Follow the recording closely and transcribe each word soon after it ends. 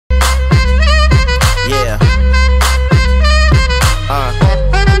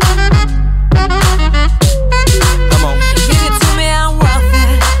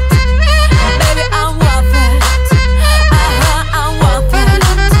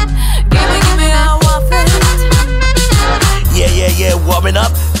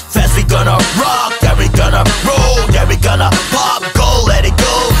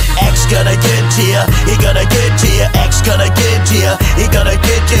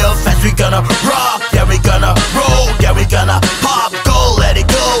gonna rock, yeah we gonna roll, yeah we gonna pop, go, let it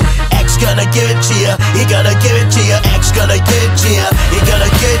go. X gonna give it to ya, he gonna give it to ya. X gonna give it to ya, he gonna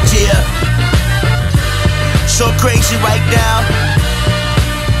give it to ya. So crazy right now,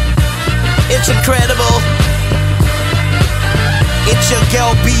 it's incredible. It's your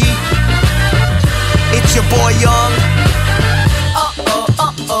girl B, it's your boy Young.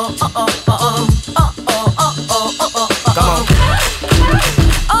 Come on.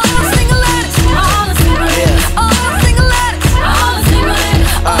 All the single ladies, all the single ladies, all the single ladies, all the single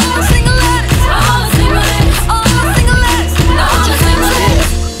ladies, all the single ladies, all the single ladies, all the single ladies, all the single ladies.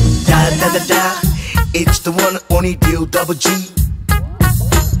 Da da da da, it's the one and only deal double G.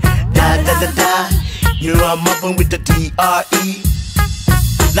 Da da da da, you know I'm mopping with the D-R-E.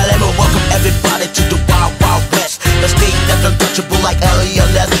 Now let me welcome everybody to the Wild Wild West, the state that's untouchable like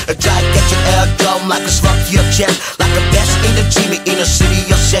LELS. A try to get your air drum like a slug to your chest, like the best in the team in a city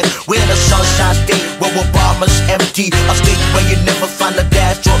of set. We're in a sunshine state where Obama's empty, a state where you never find a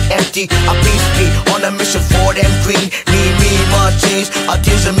dance floor empty. I be on a mission for them green. Me, my jeans, our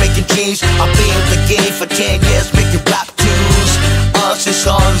teams are making dreams. I've been in the game for 10 years making rap tunes. Us and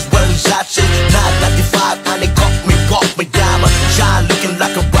songs where we shot since 995 and they got me diamond shine looking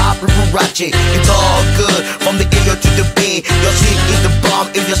like a Liberace. It's all good from the A to the B. Your city is the bomb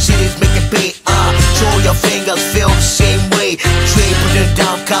if your city's making pay. Show your fingers, feel the same way. Trade putting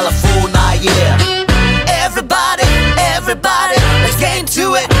down California, yeah. Everybody, everybody, let's get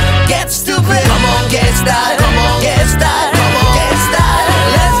into it. Get stupid, come on, get started, come on, get started, come on, get started.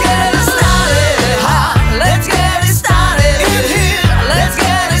 Let's get it started, ha. Let's get it started in here. Let's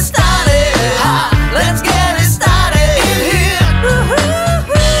get it started, ha. Let's get it started in here.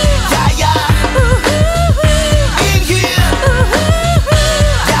 Yeah, yeah. In here.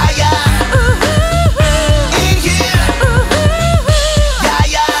 Yeah, yeah. In here. Yeah,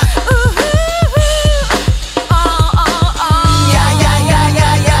 yeah. Yeah, yeah, yeah,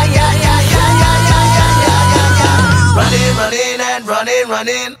 yeah, yeah, yeah, yeah, yeah, yeah, yeah, yeah, yeah. Running, running and running,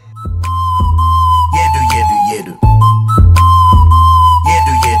 running. Yedu, yedu, yedu.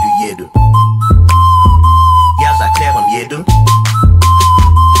 Yedu, yedu, yedu. Ja zaklevam jedu.